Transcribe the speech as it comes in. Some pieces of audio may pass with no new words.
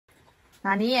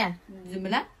哪里？怎么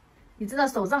了？你知道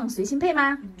手账随心配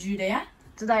吗？知道呀。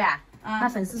知道呀。啊，那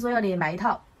粉丝说要你买一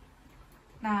套，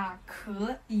那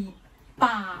可以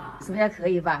吧？什么叫可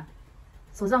以吧？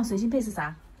手账随心配是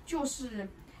啥？就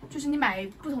是你买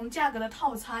不同价格的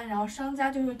套餐，然后商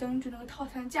家就会根据那个套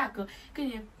餐价格给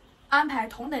你安排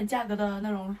同等价格的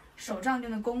那种手账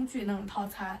用的工具那种套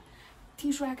餐。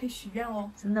听说还可以许愿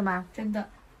哦。真的吗？真的。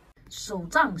手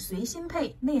账随心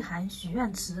配内含许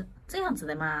愿池，这样子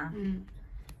的吗？嗯。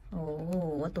哦，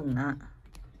我懂了。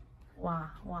哇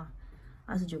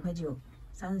，29.9块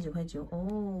，39.9块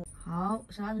哦。好，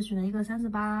小孩子选了一个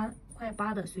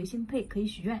38.8的随心配，可以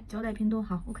许愿，胶带拼多，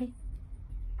好 ，OK。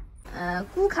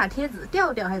咕卡贴纸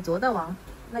调调还有卓大王，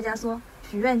大家说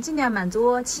许愿尽量满足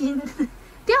哦，亲。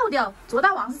调调卓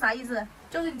大王是啥意思？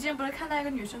就是你之前不是看到一个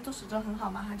女生做手账很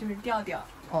好吗？她就是调调。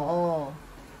哦，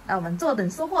那我们坐等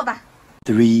收货吧。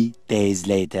3 days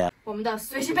later， 我们的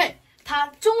随心配它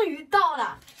终于到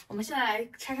了，我们现在来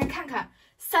拆开看看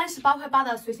38.8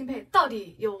的随心配到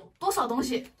底有多少东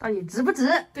西，到底值不值？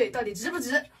对，到底值不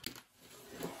值？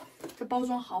这包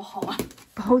装好好啊！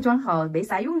包装好没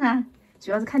啥用啊，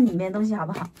主要是看里面的东西好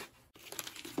不好。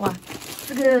哇，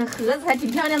这个盒子还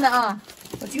挺漂亮的啊！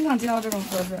我经常接到这种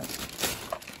盒子，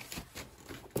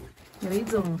有一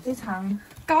种非常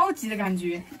高级的感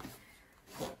觉。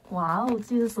哇哦，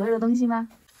这是所有的东西吗？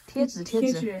贴纸，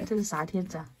贴纸，这是啥贴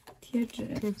纸啊？贴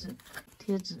纸，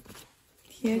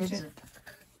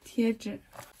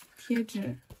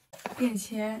便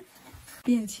签，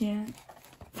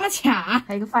发卡，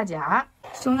还有一个发夹，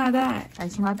收纳袋，还有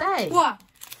青蛙袋。哇，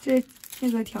这那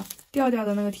个调调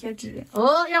的那个贴纸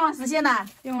哦，愿望实现了，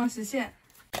愿望实现。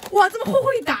哇，这么厚厚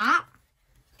一沓，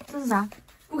这是啥？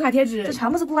咕卡贴纸，这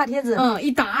全部是咕卡贴纸。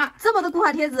一沓，这么多咕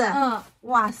卡贴纸。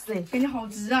哇塞，感觉好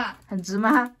值啊！很值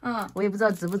吗？我也不知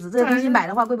道值不值。这个东西买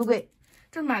的话贵不贵？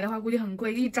这买的话估计很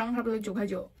贵，一张差不多9.9块。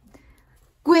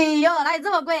贵哟，哪有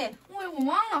这么贵？我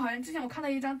忘了，好像之前我看到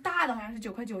一张大的，好像是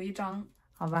9.9块一张。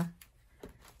好吧，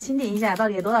清点一下到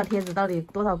底有多少贴纸，到底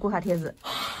多少咕卡贴纸？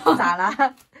咋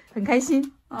了？很开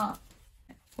心啊！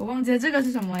我忘记了这个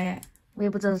是什么哎。我也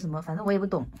不知道是什么，反正我也不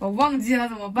懂。我忘记了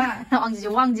怎么办？忘记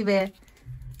就忘记呗。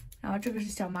然后这个是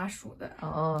小麻薯的。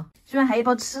哦，居然还有一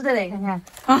包吃的嘞，看看。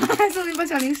啊，还送了一包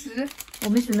小零食。我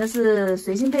们选的是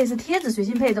随心配，是贴纸随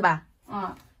心配对吧？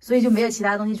所以就没有其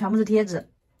他东西，全部是贴纸。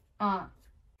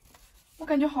我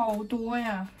感觉好多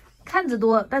呀。看着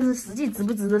多，但是实际值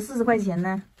不值得40块钱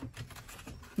呢？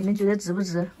你们觉得值不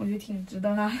值？我觉得挺值的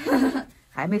啦。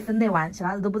还没分类完，小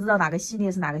孩子都不知道哪个系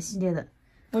列是哪个系列的。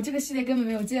我这个系列根本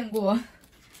没有见过，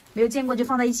没有见过就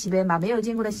放在一起呗，把没有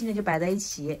见过的系列就摆在一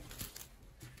起。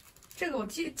这个我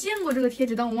见过这个贴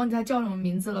纸，但我忘记它叫什么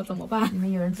名字了，怎么办？你们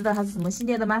有人知道它是什么系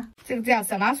列的吗？这个叫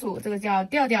小麻薯，这个叫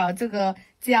调调，这个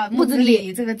叫木子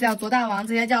李，这个叫卓大王，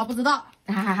这些叫不知道。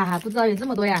不知道有这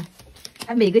么多呀？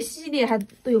还每个系列还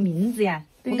都有名字呀？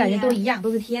我感觉都一样，都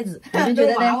是贴纸。你们觉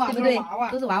得呢？对不对？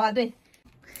都是娃娃，对。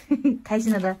开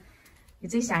心了的，你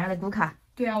最想要的咕卡。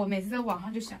对啊，我每次在网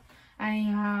上就想，哎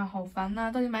呀，好烦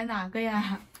呐，到底买哪个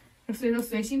呀？所以说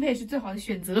随心配是最好的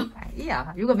选择。哎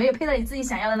呀，如果没有配到你自己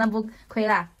想要的，那不亏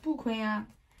啦？不亏呀。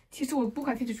其实我咕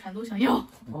卡贴纸全都想要。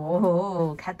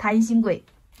哦，贪心鬼。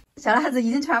小辣子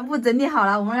已经全部整理好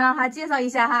了，我们让他介绍一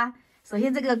下哈。首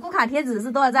先这个咕卡贴纸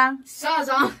是多少张？12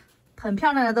张，很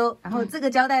漂亮的都。然后这个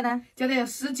胶带呢？胶带有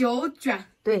19卷。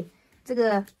对，这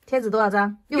个贴纸多少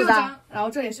张？6张。然后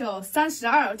这里是有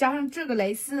32，加上这个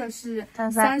蕾丝的是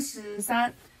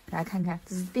33。大家看看，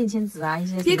这是便签纸啊，一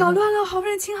些。别搞乱了，好不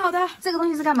容易清好的。这个东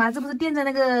西是干嘛？这不是垫在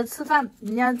那个吃饭，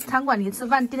人家餐馆里吃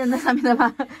饭垫在那上面的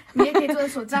吗？你也可以做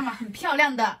手账嘛，很漂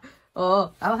亮的。哦，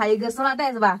然后还有一个收纳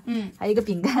袋是吧？还有一个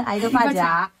饼干，还有一个发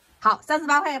夹。好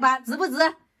，38.8块，值不值？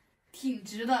挺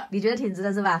值的。你觉得挺值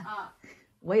的是吧？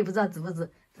我也不知道值不值。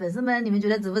粉丝们，你们觉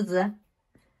得值不值？